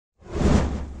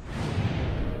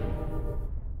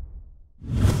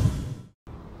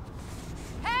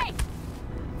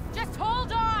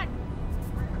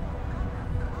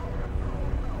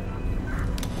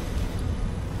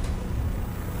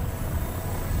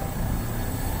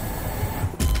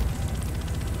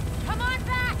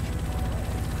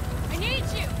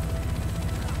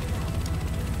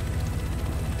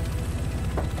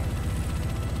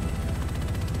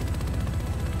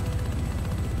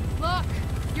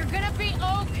You're gonna be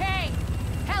okay.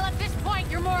 Hell, at this point,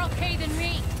 you're more okay than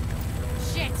me.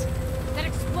 Shit. That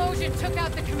explosion took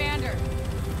out the commander.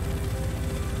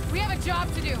 We have a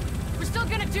job to do. We're still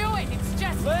gonna do it. It's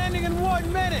just... Landing in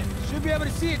 1 minute. Should be able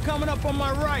to see it coming up on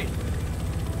my right.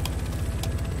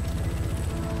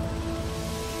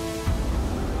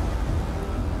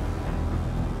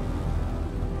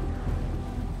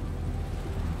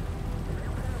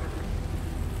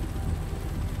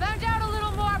 Found out a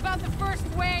little more about the first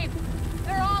wave.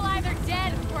 They're all either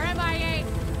dead or MIA.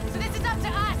 So this is up to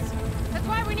us. That's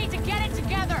why we need to get it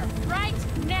together, right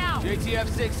now. JTF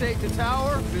 6-8 to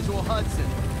tower, visual Hudson.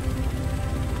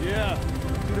 Yeah.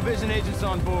 2 division agents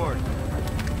on board.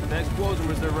 The explosion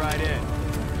was their right in.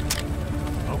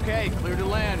 Okay, clear to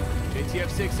land. JTF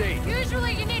 6-8.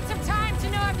 Usually you need some time to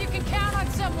know if you can count on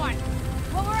someone.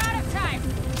 Well, we're out of time.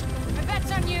 My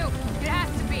bet's on you. It has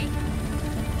to be.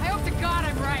 I hope to God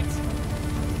I'm right.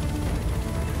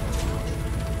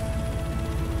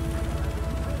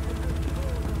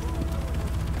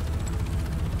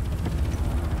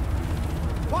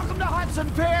 Welcome to Hudson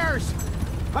Piers!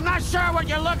 I'm not sure what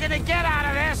you're looking to get out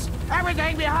of this.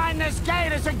 Everything behind this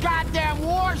gate is a goddamn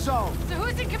war zone. So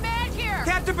who's in command here?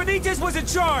 Captain Benitez was in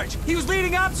charge. He was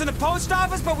leading ops in the post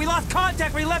office, but we lost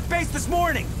contact when he left base this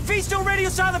morning. If he's still radio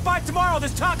silent by tomorrow,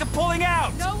 there's talk of pulling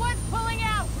out. No one's pulling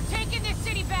out. We're taking this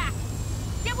city back.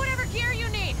 Get whatever gear you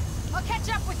need. I'll catch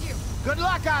up with you. Good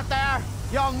luck out there.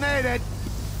 You'll need it.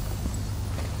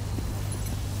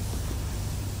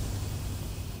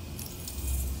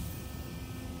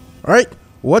 Alright,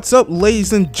 what's up,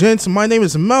 ladies and gents? My name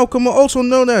is Malcolm, also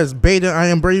known as Baytuh. I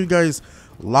am bringing you guys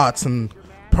lots and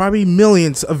probably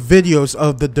millions of videos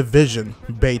of the Division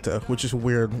Beta, which is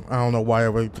weird. I don't know why I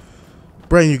would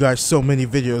bring you guys so many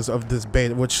videos of this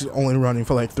beta, which is only running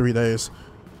for like 3 days.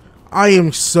 I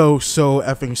am so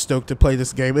effing stoked to play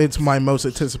this game. It's my most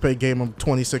anticipated game of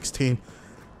 2016.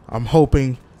 I'm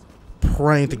hoping,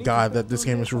 praying to God that this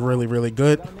game is really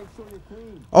good.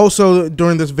 Also,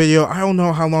 during this video, I don't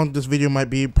know how long this video might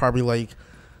be, probably like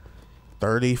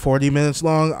 30-40 minutes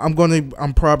long.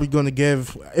 I'm probably gonna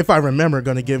give, if I remember,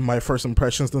 gonna give my first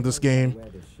impressions of this game.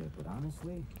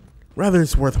 Whether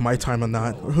it's worth my time or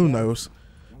not, who knows.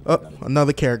 Oh,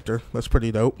 another character. That's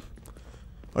pretty dope.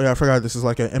 Oh yeah, I forgot this is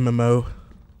like an MMO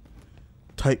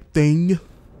type thing.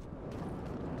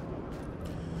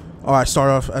 Oh, I start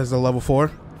off as a level 4.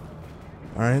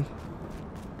 Alright.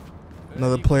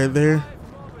 Another player there.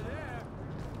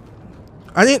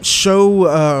 I didn't show,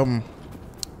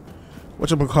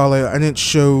 whatchamacallit, I didn't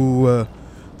show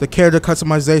the character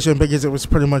customization because it was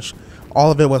pretty much,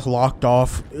 all of it was locked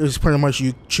off. It was pretty much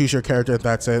you choose your character,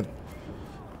 that's it.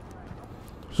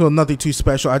 So nothing too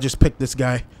special, I just picked this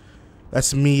guy.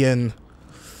 That's me in,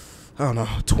 I don't know,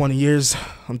 20 years.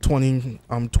 I'm 20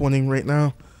 right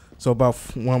now. So about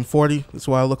when I'm 40, that's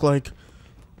what I look like.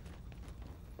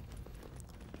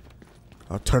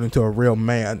 I'll turn into a real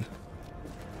man.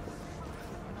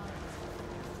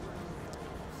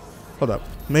 Hold up.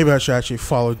 Maybe I should actually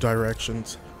follow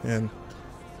directions and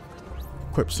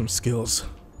equip some skills.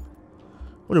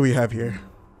 What do we have here?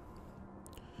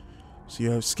 So you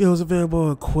have skills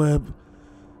available, equip.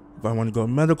 If I want to go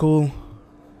medical,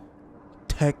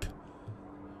 tech,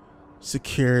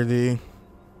 security.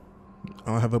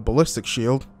 I'll have a ballistic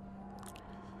shield.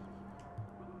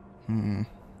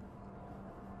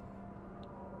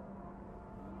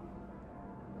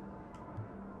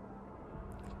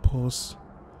 Pulse.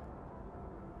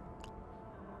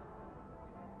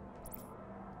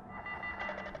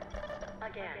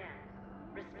 Again,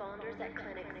 responders at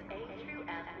clinics A through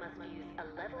F must use a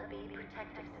level B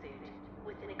protective suit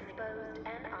with an exposed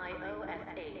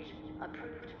NIOSH,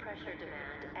 approved pressure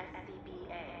demand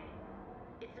SCBA.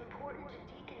 It's important to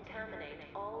decontaminate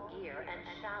all gear and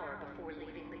shower before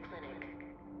leaving the clinic.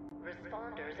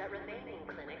 Responders at remaining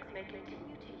clinics may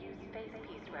continue to use face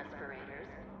piece respirators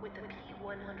with the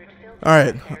P100 filter.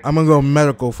 Alright, I'm gonna go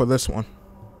medical for this one.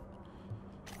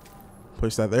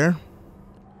 Place that there.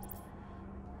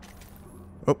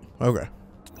 Oh, okay.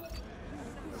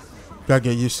 Gotta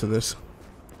get used to this.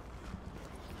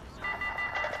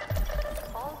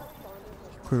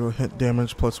 Critical hit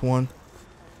damage +1.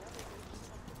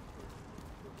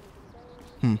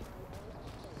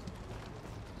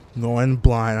 Going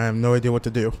blind. I have no idea what to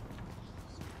do.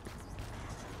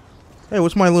 Hey,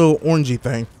 what's my little orangey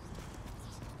thing?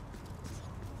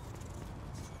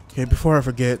 Okay, before I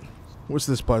forget, what's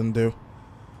this button do?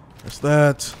 There's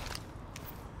that.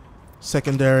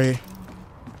 Secondary.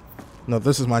 No,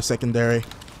 this is my secondary.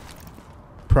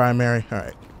 Primary.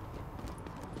 Alright.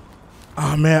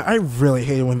 Oh man, I really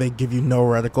hate it when they give you no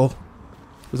reticle.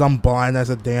 Because I'm blind as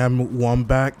a damn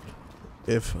wombat.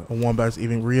 If a wombat's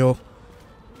even real.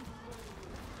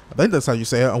 I think that's how you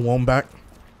say it, a wombat.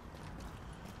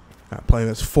 I'm playing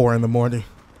this 4 in the morning.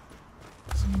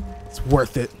 It's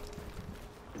worth it.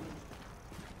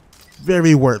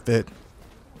 Very worth it.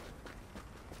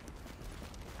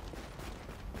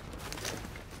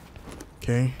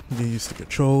 Okay, get used to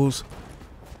controls.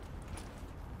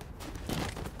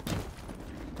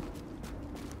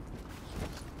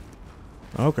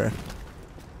 Okay.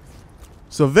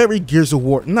 So very Gears of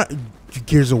War, not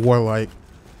Gears of War like,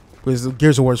 because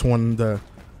Gears of War is one of the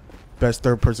best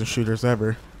third-person shooters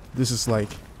ever. This is like,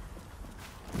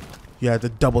 you had to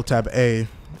double tap A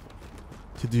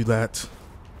to do that.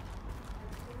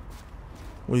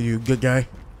 What are you, good guy?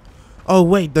 Oh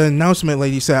wait, the announcement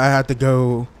lady said I had to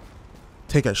go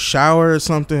take a shower or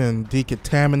something and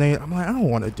decontaminate. I'm like, I don't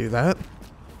want to do that.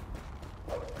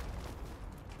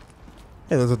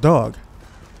 Hey, there's a dog.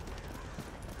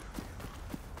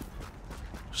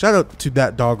 Shout out to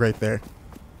that dog right there.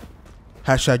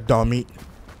 Hashtag dog meat.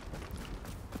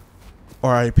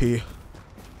 RIP.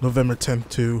 November 10th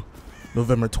to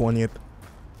November 20th.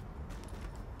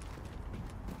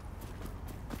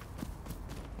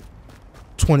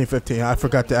 $2015. I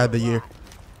forgot to add the year.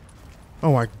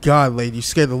 Oh my god, lady. You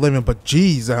scared the living but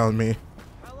G's out of me.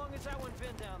 How long has that one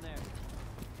been down there?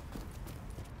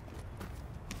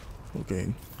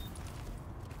 Okay.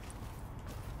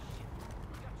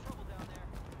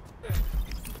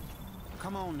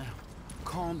 Come on now.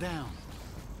 Calm down.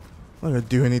 I'm not gonna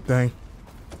do anything.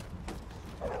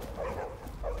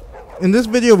 In this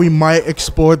video, we might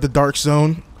explore the Dark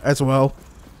Zone as well.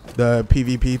 The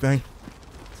PvP thing.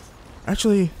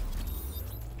 Actually,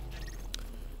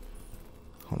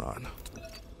 hold on.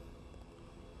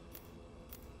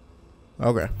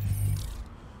 Okay.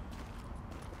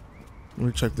 Let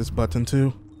me check this button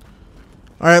too.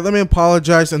 Alright, let me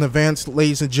apologize in advance,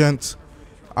 ladies and gents.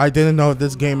 I didn't know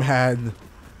this game had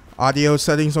audio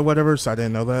settings or whatever, so I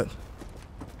didn't know that.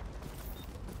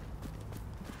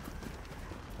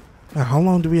 Now, how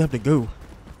long do we have to go?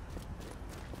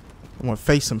 I want to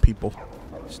face some people.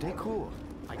 Stay cool.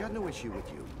 I got no issue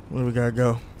with you. Where do we gotta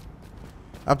go?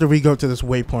 After we go to this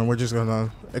waypoint, we're just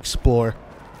gonna explore.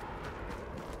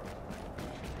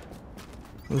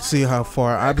 Let's see how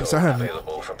far I haven't.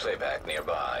 Available for playback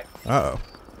nearby. Uh oh.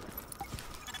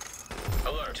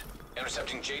 Alert!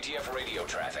 Intercepting JTF radio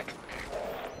traffic.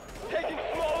 Taking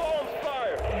small arms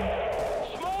fire.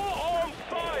 Small arms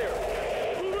fire.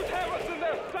 Hooters have us in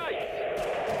their sights.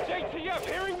 JTF,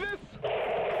 hearing this?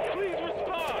 Please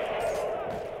respond.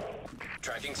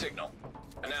 Tracking signal.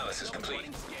 Analysis complete.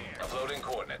 Uploading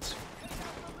coordinates.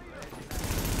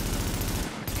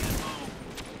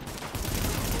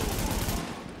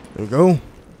 There we go.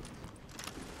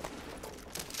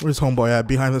 Where's homeboy at?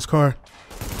 Behind this car.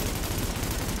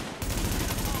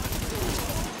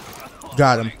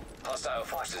 Got him. Hostile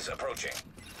forces approaching.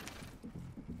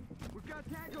 We've got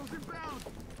tangos inbound.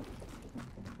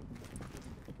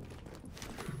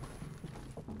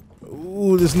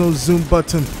 Ooh, there's no zoom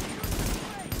button.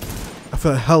 I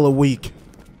feel hella weak.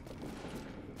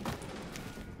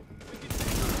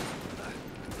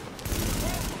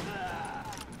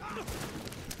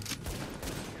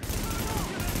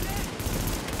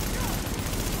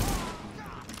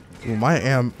 Ooh,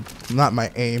 not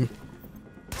my aim.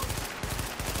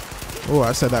 Oh,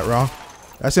 I said that wrong.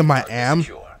 I said my am.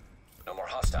 Secure. No more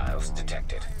hostiles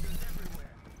detected.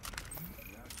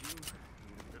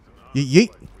 Yeet.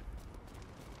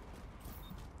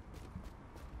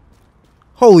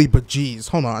 Holy bejeez.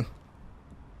 Hold on.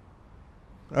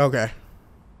 Okay.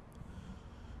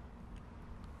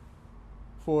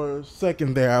 For a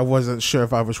second there, I wasn't sure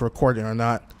if I was recording or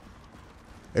not.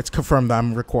 It's confirmed that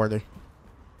I'm recording.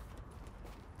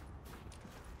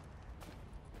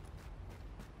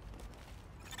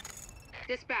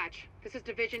 Dispatch, this is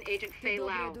Division Agent Fei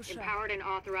Lau, empowered and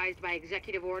authorized by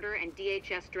Executive Order and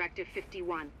DHS Directive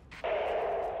 51.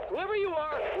 Whoever you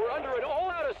are, we're under an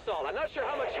all-out assault. I'm not sure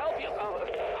how much help you...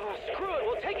 screw it.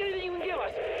 We'll take anything you can give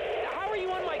us. Now, how are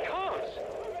you on my comms?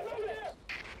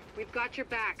 We've got your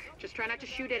back. Just try not to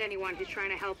shoot at anyone who's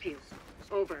trying to help you.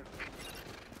 Over.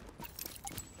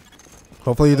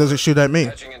 Hopefully he doesn't shoot at me.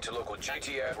 Patching into local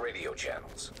JTF radio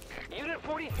channels. Unit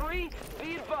 43,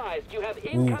 be advised, you have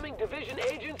incoming division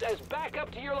agents as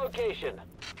backup to your location.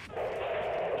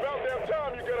 About damn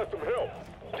time you get us some help.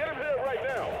 Get him here right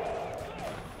now.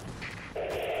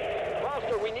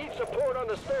 Foster, we need support on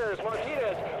the stairs.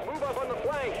 Martinez, move up on the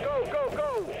flank. Go, go,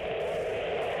 go.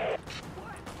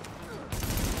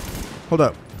 Hold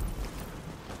up.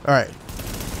 Alright.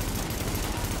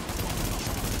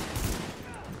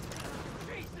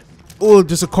 Oh,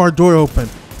 there's a car door open.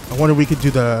 I wonder if we could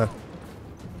do the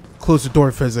close the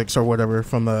door physics or whatever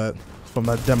from the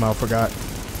demo. I forgot.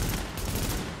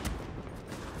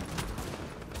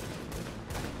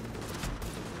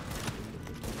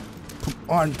 Come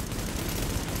on.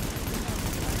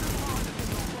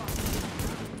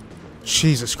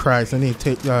 Jesus Christ, I need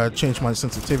to change my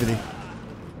sensitivity.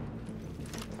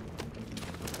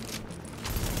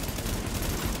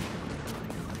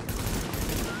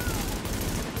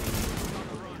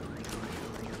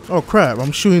 Oh crap,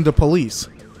 I'm shooting the police.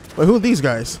 Wait, who are these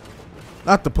guys?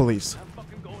 Not the police.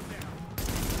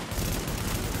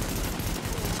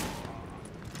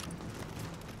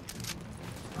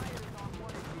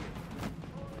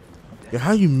 Yeah,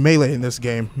 how you melee in this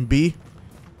game? B?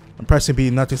 I'm pressing B,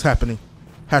 nothing's happening.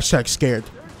 Hashtag scared.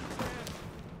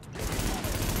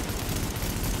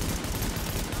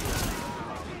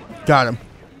 Got him.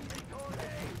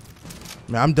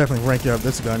 Man, I'm definitely ranking up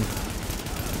this gun.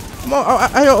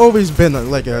 I always been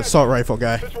like an assault rifle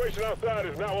guy. The situation outside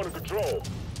is now under control.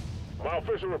 My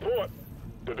official report: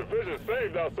 the division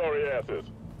saved our sorry asses.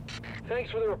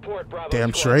 Thanks for the report, Bravo. Damn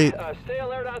Squad. straight. Stay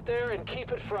alert out there and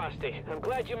keep it frosty. I'm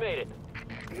glad you made it.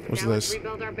 What's now this? Let's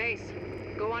rebuild our base.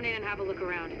 Go on in and have a look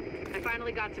around. I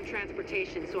finally got some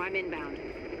transportation, so I'm inbound.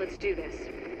 Let's do this.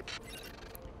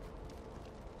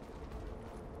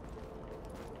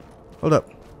 Hold up.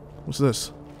 What's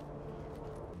this?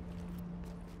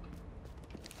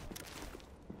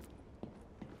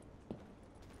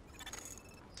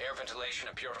 Air ventilation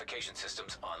and purification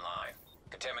systems online.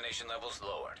 Contamination levels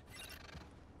lowered.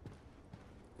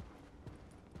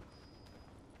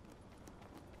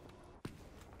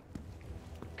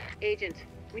 Agent,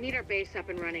 we need our base up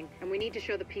and running, and we need to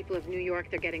show the people of New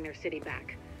York they're getting their city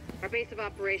back. Our base of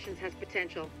operations has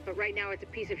potential, but right now it's a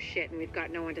piece of shit and we've got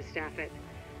no one to staff it.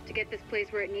 To get this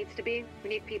place where it needs to be, we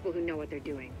need people who know what they're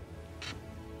doing.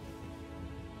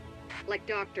 Like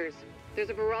doctors. There's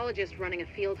a virologist running a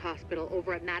field hospital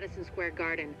over at Madison Square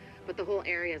Garden, but the whole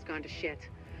area's gone to shit.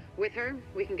 With her,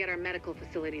 we can get our medical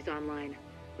facilities online.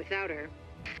 Without her...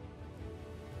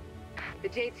 The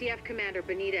JTF commander,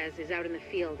 Benitez, is out in the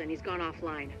field and he's gone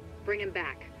offline. Bring him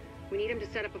back. We need him to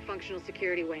set up a functional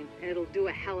security wing, and it'll do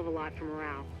a hell of a lot for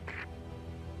morale.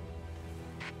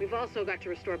 We've also got to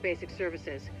restore basic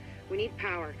services. We need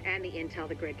power and the intel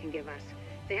the grid can give us.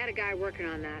 They had a guy working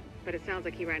on that, but it sounds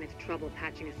like he ran into trouble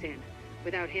patching us in.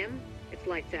 Without him, it's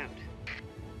lights out.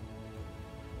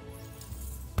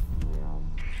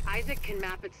 Isaac can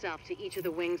map itself to each of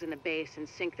the wings in the base and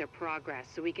sync their progress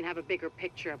so we can have a bigger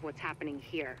picture of what's happening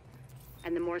here.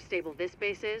 And the more stable this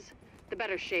base is, the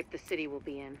better shape the city will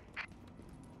be in.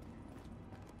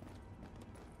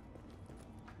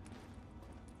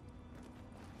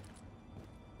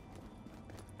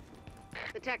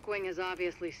 The tech wing has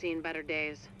obviously seen better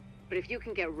days. But if you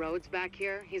can get Rhodes back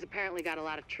here, he's apparently got a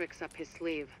lot of tricks up his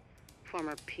sleeve.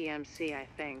 Former PMC, I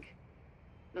think.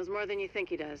 Knows more than you think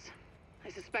he does. I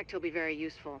suspect he'll be very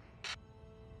useful.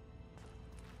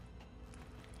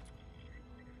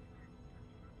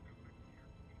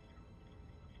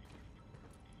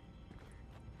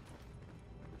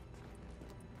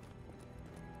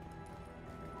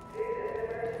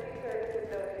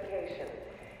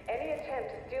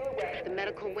 The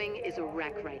medical wing is a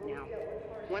wreck right now.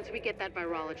 Once we get that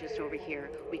virologist over here,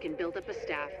 we can build up a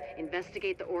staff,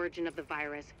 investigate the origin of the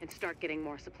virus, and start getting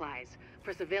more supplies.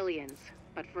 For civilians,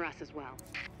 but for us as well.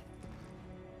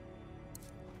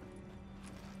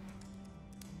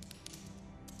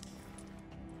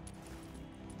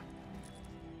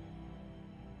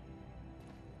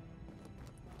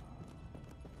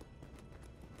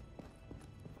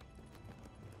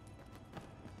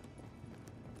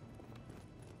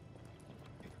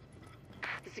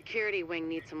 The security wing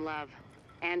needs some love.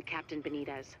 And Captain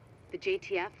Benitez. The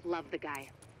JTF love the guy.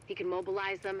 He can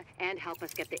mobilize them and help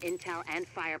us get the intel and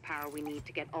firepower we need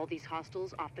to get all these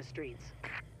hostiles off the streets.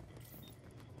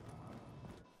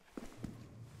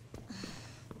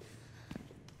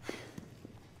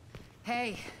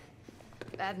 Hey,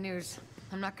 bad news.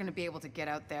 I'm not gonna be able to get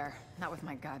out there. Not with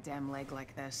my goddamn leg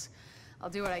like this. I'll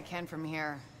do what I can from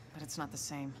here, but it's not the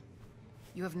same.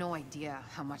 You have no idea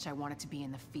how much I wanted to be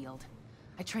in the field.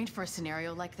 I trained for a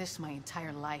scenario like this my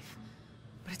entire life,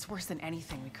 but it's worse than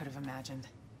anything we could have imagined.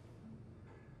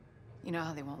 You know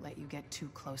how they won't let you get too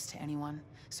close to anyone,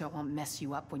 so it won't mess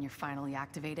you up when you're finally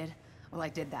activated? Well, I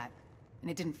did that, and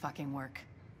it didn't fucking work.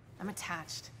 I'm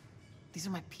attached. These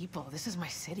are my people. This is my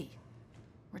city.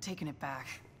 We're taking it back.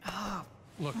 Oh.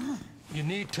 Look, you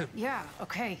need to... Yeah,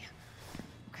 okay.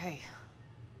 Okay.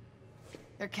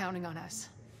 They're counting on us.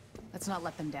 Let's not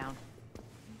let them down.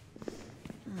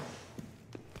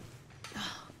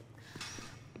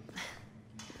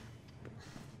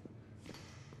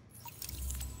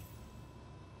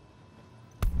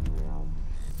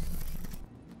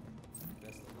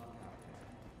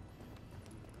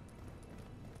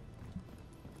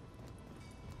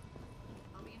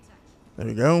 There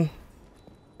we go.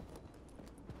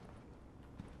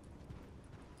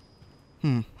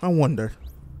 I wonder.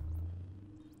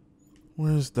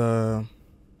 Where's the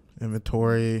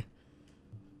inventory?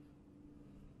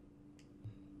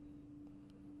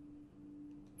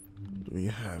 What do we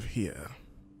have here?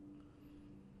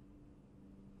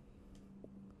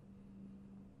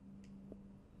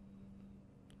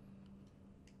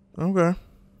 Okay.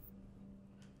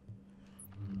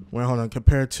 Well, hold on.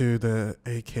 Compared to the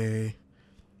AK.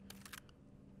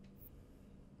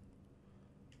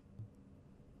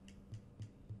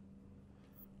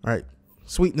 Alright.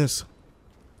 Sweetness.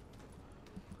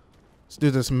 Let's do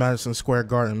this Madison Square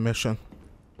Garden mission.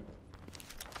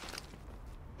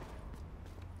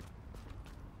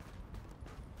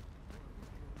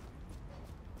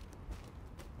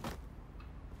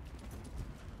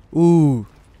 Ooh.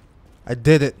 I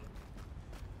did it.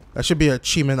 That should be an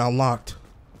achievement unlocked.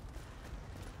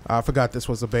 I forgot this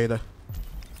was a beta.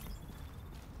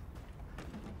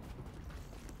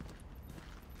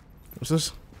 What's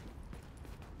this?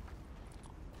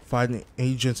 Find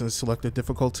agents and selected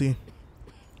difficulty.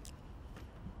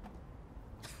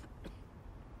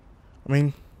 I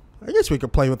mean, I guess we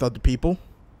could play with other people.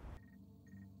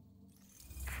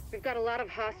 We've got a lot of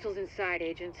hostiles inside,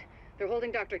 Agent. They're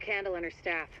holding Dr. Candle and her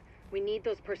staff. We need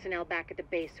those personnel back at the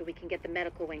base so we can get the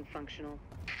medical wing functional.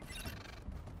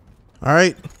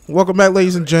 Alright, welcome back,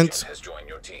 ladies and gents. Has joined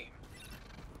your team.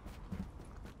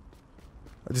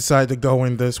 I decided to go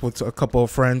in this with a couple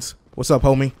of friends. What's up,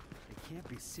 homie?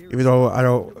 Even though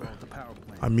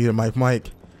I muted my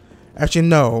mic. Actually,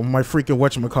 no, my freaking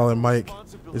whatchamacallit mic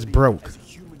is broke.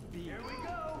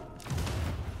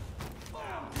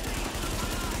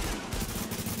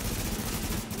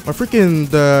 My freaking,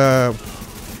 the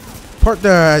part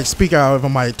that I speak out of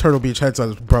on my Turtle Beach headset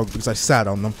is broke because I sat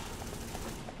on them.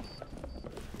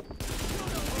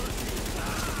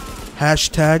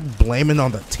 Hashtag blaming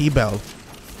on the T-Bell.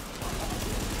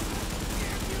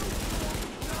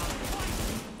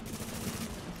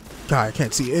 God, I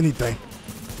can't see anything.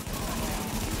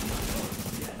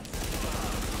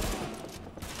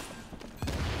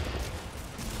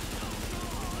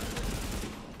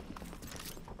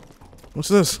 What's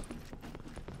this?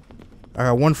 I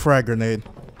got one frag grenade.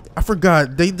 I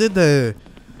forgot they did the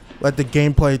like the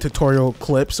gameplay tutorial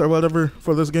clips or whatever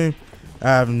for this game. I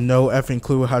have no effing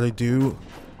clue how to throw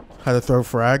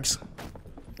frags.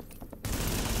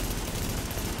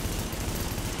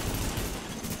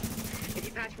 If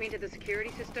you patch me into the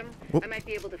security system, I might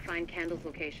be able to find Candle's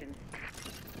location.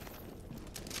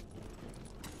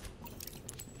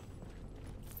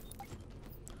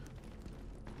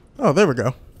 Oh, there we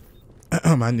go.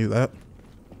 I knew that.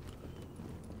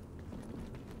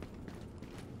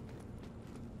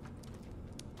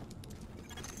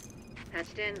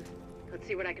 Patched in. Let's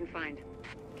see what I can find.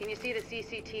 Can you see the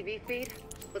CCTV feed?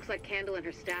 Looks like Candle and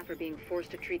her staff are being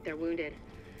forced to treat their wounded.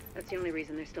 That's the only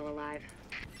reason they're still alive.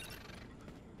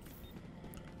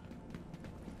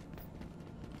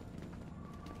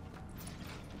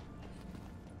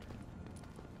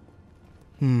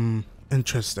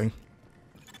 Interesting.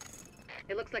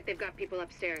 It looks like they've got people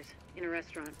upstairs, in a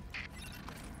restaurant.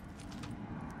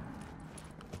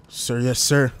 Sir, yes,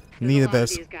 sir. Needed There's a lot of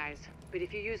this. these guys, but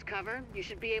if you use cover, you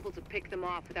should be able to pick them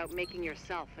off without making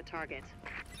yourself a target.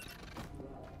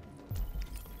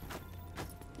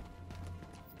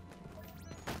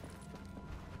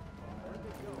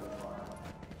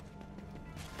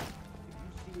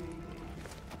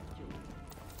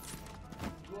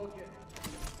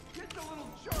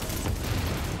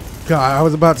 God, I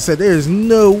was about to say, there's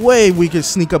no way we could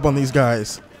sneak up on these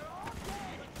guys.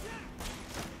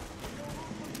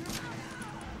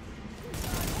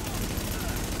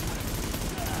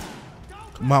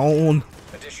 Come on.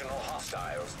 Additional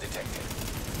hostiles detected.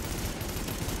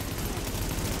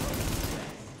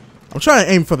 I'm trying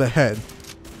to aim for the head.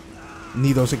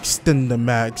 Need those extender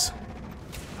mags.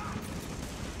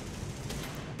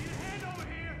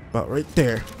 About right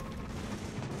there.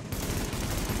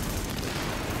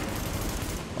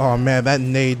 Oh man, that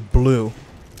nade blew.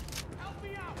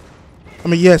 I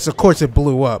mean, yes, of course it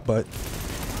blew up, but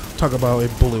talk about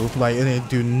it blew. Like, it didn't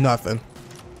do nothing.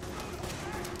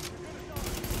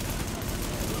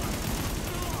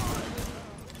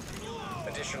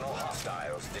 Additional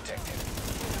hostiles detected.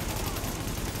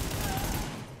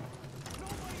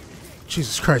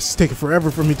 Jesus Christ, it's taking forever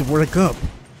for me to wake up.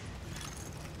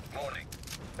 Warning.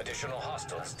 Additional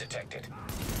hostiles detected.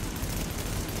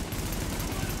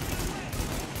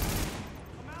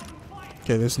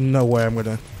 Okay, there's no way I'm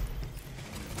gonna.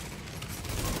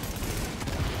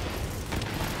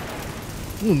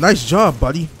 Ooh, nice job,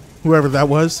 buddy. Whoever that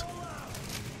was.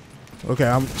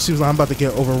 Okay, seems like I'm about to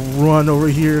get overrun over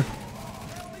here.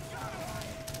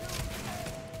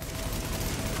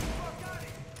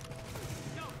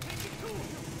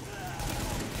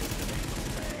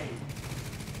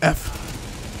 F.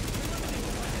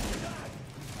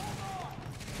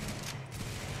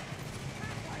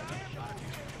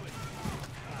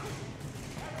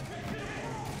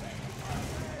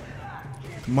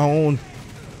 Come on.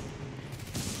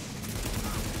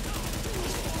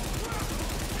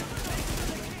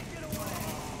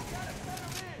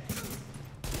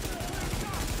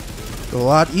 A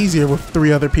lot easier with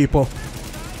 3 other people.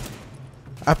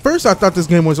 At first, I thought this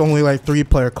game was only like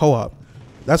 3-player co-op.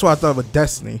 That's what I thought with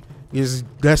Destiny. Because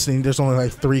Destiny, there's only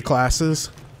like 3 classes.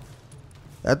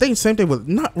 I think same thing with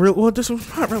not real. Well, there's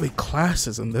not really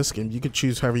classes in this game. You could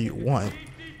choose however you want.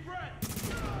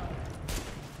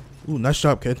 Ooh, nice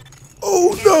job, kid.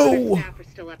 Oh no! Staff are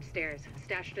still upstairs,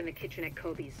 stashed in the kitchen at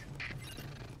Kobe's.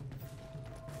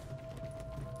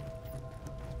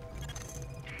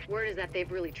 Word is that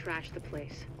they've really trashed the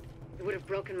place. It would have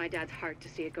broken my dad's heart to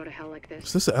see it go to hell like this.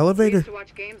 Is this an We elevator? used to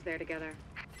watch games there together.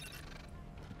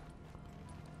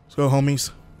 Let's go,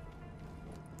 homies.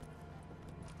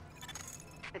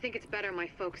 I think it's better my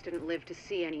folks didn't live to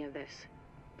see any of this.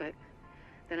 But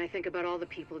then I think about all the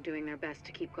people doing their best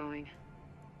to keep going.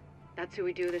 That's who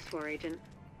we do this for, Agent.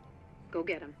 Go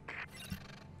get him.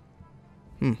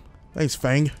 Thanks,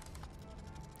 Fang.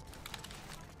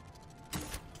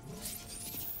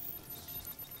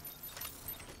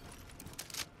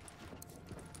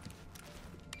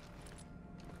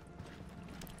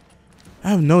 I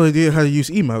have no idea how to use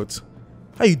emotes.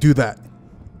 How you do that?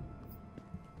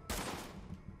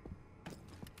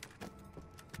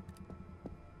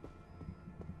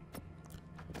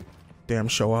 Damn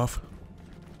show off.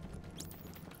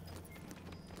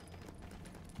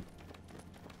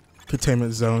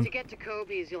 Containment zone. To get to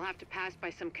Kobe's, you'll have to pass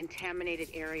by some contaminated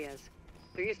areas.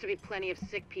 There used to be plenty of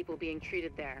sick people being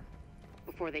treated there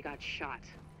before they got shot.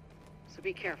 So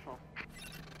be careful.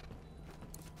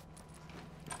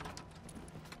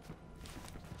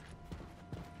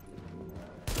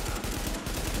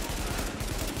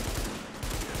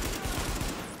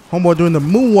 Homeboy doing the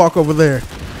moonwalk over there.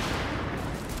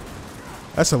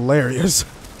 That's hilarious.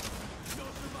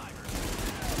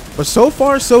 But so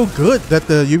far, so good that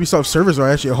the Ubisoft servers are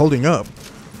actually holding up.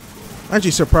 I'm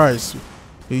actually surprised.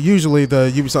 Usually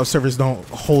the Ubisoft servers don't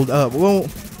hold up. Well,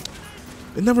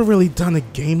 they've never really done a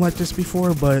game like this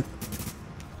before, but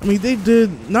I mean, they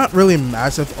did not really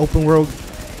massive open world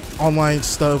online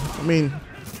stuff. I mean,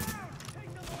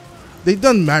 they've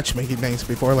done matchmaking things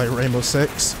before, like Rainbow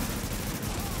Six.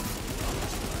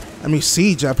 I mean,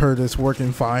 Siege, I've heard, is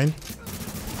working fine.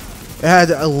 It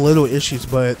had a little issues,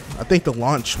 but I think the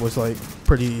launch was like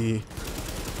pretty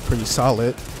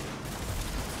solid.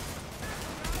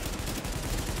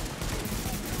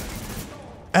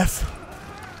 F.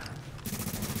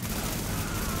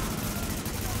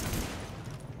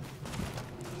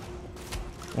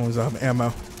 What was up?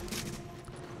 Ammo.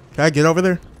 Can I get over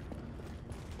there?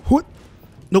 What?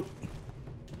 Nope.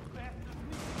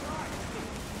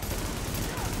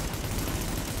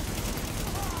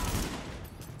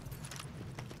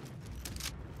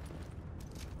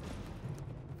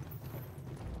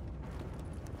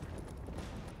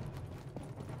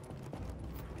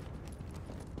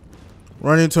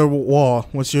 Run into a wall.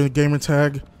 What's your gamer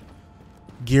tag?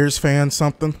 Gears fan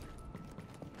something?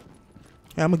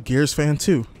 Yeah, I'm a Gears fan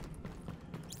too.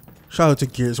 Shout out to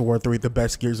Gears of War 3, the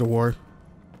best Gears of War.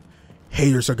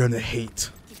 Haters are gonna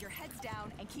hate. Keep your heads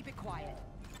down and keep it quiet.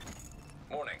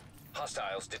 Warning.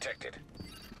 Hostiles detected.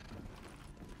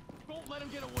 Don't let him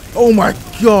get away. Oh my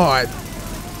god!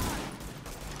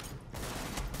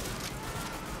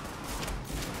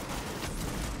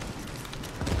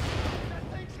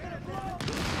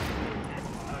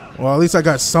 Well, at least I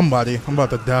got somebody. I'm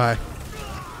about to die.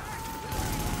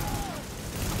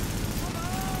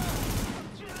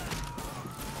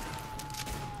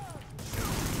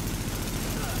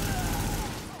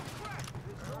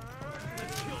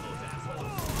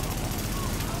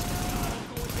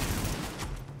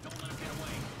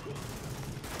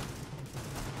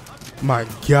 My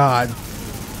god.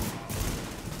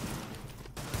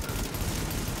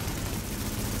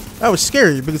 That was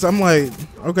scary because I'm like,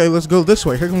 okay, let's go this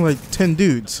way. Here come like 10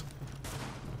 dudes.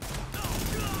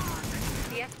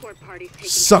 The escort party's taking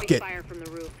Suck heavy it. fire from the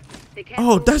roof. They can't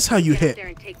Oh, move that's how you get up hit. there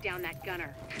and take down that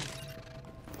gunner.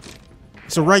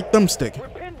 It's a right thumbstick. We're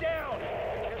pinned down.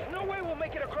 There's no way we'll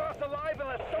make it across alive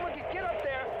unless someone can get up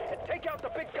there and take out the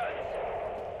big guns.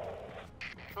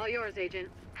 All yours, Agent.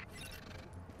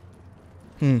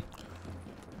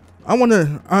 I want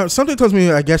to. Something tells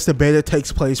me I guess the beta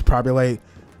takes place probably like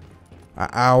an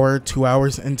hour, 2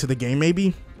 hours into the game,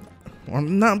 maybe. Or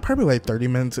not, probably like 30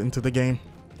 minutes into the game.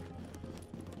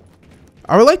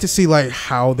 I would like to see like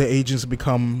how the agents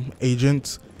become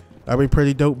agents. That'd be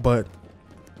pretty dope, but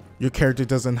your character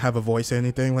doesn't have a voice or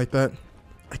anything like that.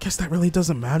 I guess that really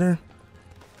doesn't matter.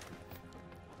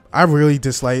 I really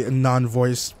dislike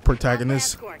non-voice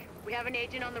protagonists.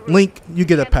 Link, you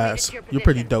get a pass. You're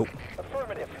pretty dope.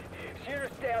 Affirmative. Shearer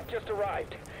staff just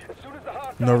arrived. As soon as the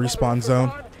hostile No respawn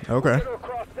zone. Okay. we'll get her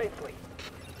across safely.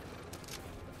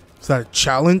 Is that a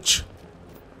challenge?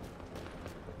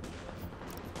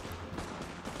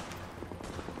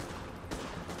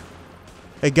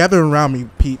 Hey, gather around me,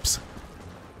 peeps.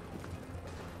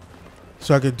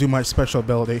 So I could do my special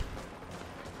ability.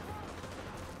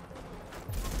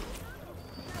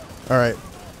 Alright.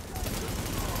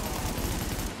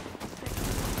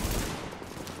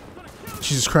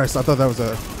 Jesus Christ, I thought that was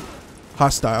a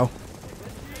hostile.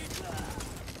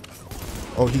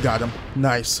 Oh, he got him.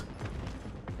 Nice.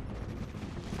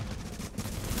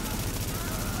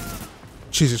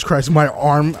 Jesus Christ, my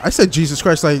arm. I said Jesus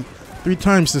Christ like 3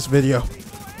 times this video.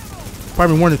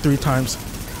 Probably more than 3 times.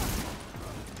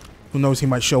 Who knows, he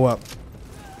might show up.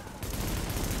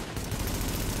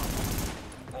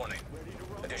 Warning.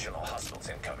 Additional hostiles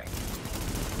incoming.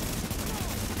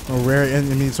 Oh, rare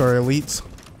enemies or elites.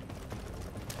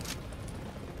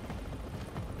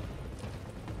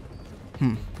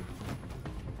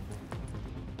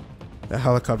 That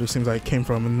helicopter seems like it came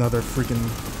from another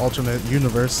freaking alternate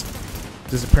universe.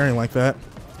 Disappearing like that.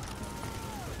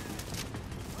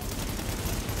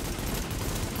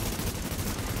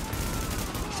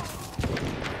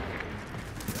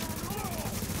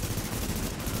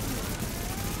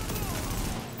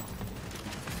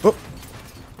 Oh!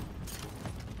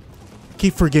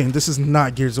 Keep forgetting, this is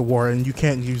not Gears of War, and you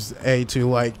can't use A to,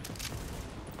 like,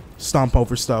 stomp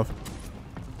over stuff.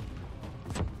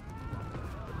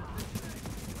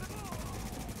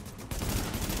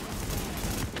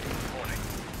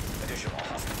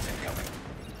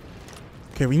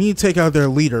 Okay, we need to take out their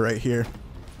leader right here.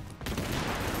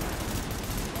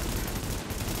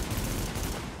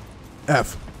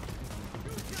 F.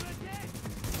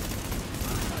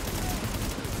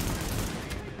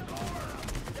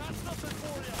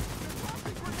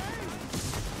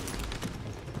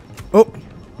 Oh!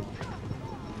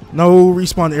 No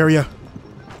respawn area.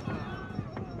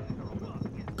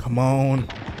 Come on.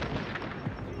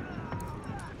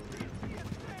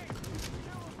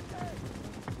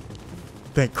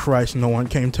 Thank Christ no one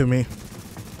came to me.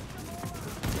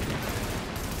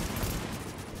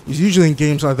 It's usually in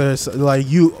games like this, like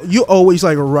you always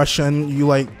like Russian, you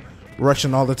like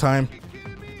Russian all the time.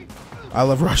 I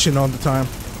love Russian all the time.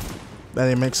 That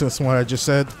didn't make sense what I just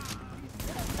said.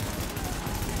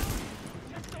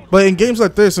 But in games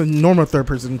like this, in normal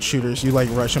third-person shooters, you like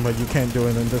Russian, but you can't do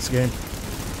it in this game.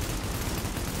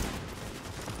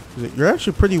 You're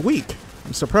actually pretty weak.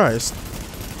 I'm surprised.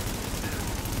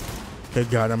 Okay,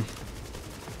 got him.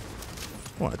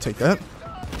 I want to take that.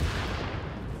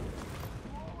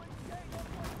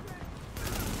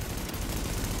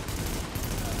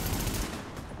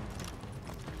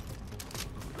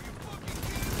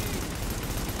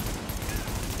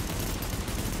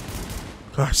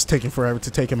 Gosh, it's taking forever to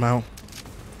take him out.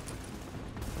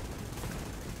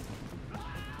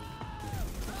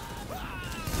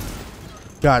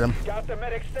 Got him. Got the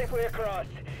medics safely across.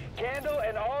 Candle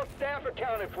and all staff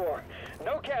accounted for.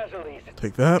 No casualties.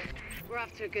 Take that. We're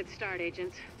off to a good start,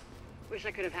 Agent. Wish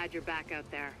I could have had your back out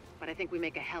there, but I think we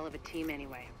make a hell of a team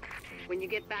anyway. When you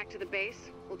get back to the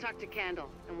base, we'll talk to Candle,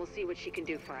 and we'll see what she can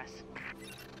do for us.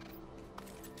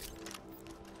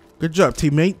 Good job,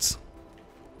 teammates.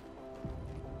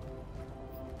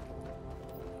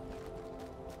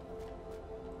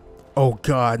 Oh,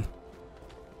 God.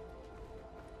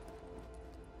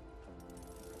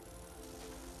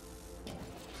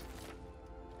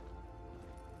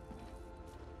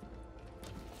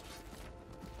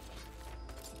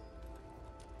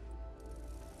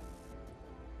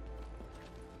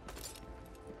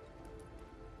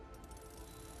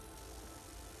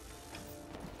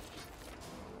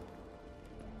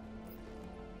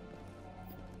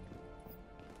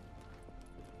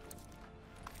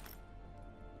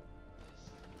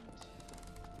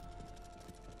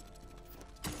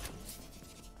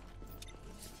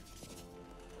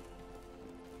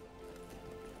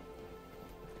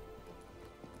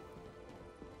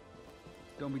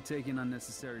 Don't be taking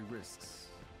unnecessary risks.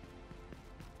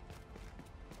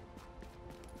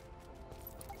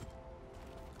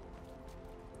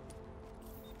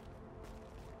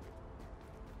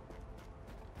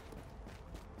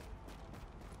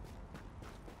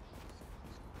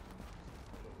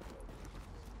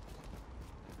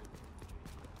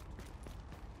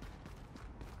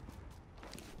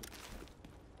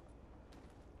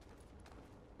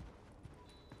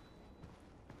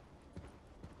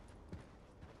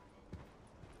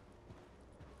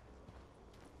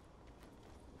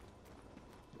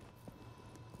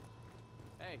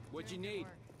 Hey, what you need?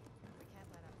 We can't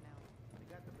let up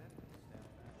now.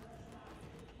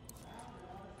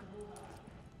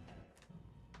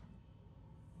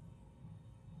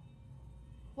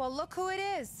 Well, look who it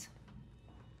is.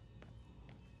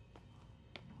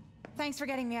 Thanks for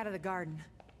getting me out of the garden.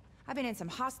 I've been in some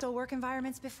hostile work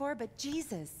environments before, but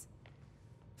Jesus.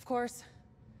 Of course,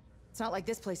 it's not like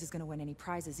this place is gonna win any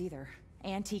prizes either.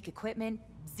 Antique equipment,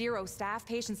 0 staff,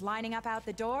 patients lining up out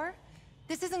the door.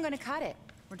 This isn't gonna cut it.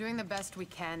 We're doing the best we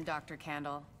can, Dr.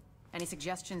 Candle. Any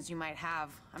suggestions you might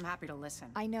have, I'm happy to listen.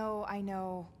 I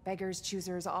know. Beggars,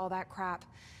 choosers, all that crap.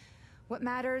 What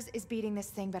matters is beating this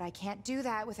thing, but I can't do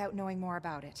that without knowing more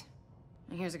about it.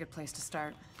 And here's a good place to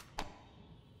start.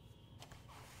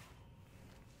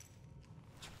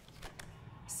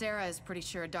 Sarah is pretty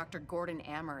sure Dr. Gordon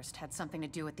Amherst had something to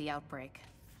do with the outbreak.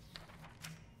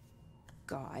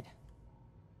 God.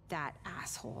 That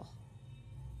asshole.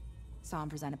 Saw him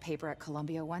present a paper at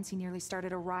Columbia once. He nearly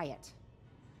started a riot.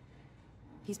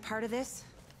 He's part of this.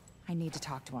 I need to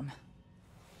talk to him.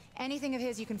 Anything of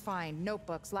his you can find.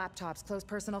 Notebooks, laptops, close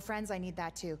personal friends, I need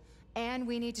that too. And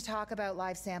we need to talk about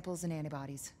live samples and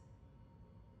antibodies.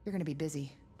 You're gonna be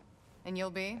busy. And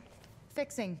you'll be?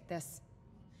 Fixing this.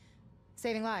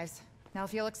 Saving lives. Now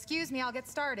if you'll excuse me, I'll get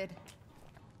started.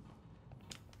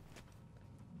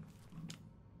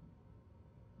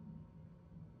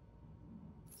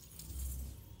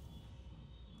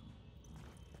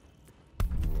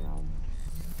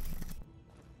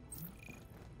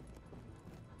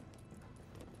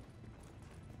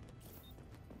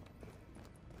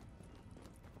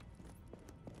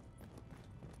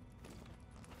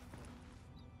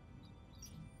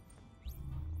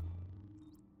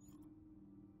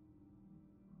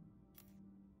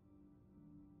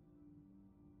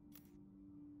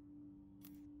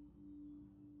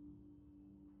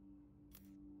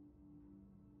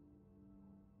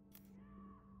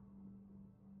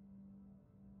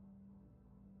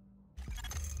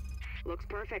 Looks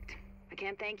perfect. I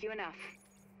can't thank you enough.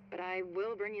 But I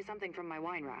will bring you something from my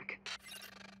wine rack.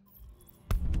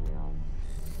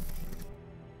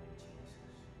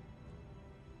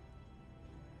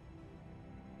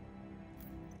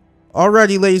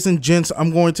 Alrighty, ladies and gents,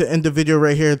 I'm going to end the video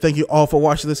right here. Thank you all for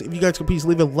watching this. If you guys could please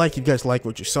leave a like if you guys like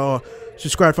what you saw.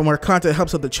 Subscribe for more content,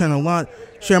 helps out the channel a lot.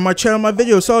 Share my channel, my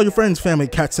videos, to all your friends, family,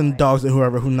 cats, and dogs, and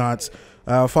whoever who nots.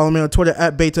 Follow me on Twitter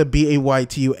at Baytuh,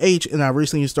 Baytuh, and I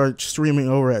recently started streaming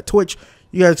over at Twitch.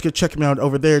 You guys can check me out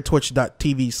over there,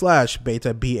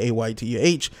 twitch.tv/Baytuh,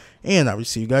 Baytuh, and I will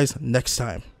see you guys next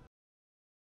time.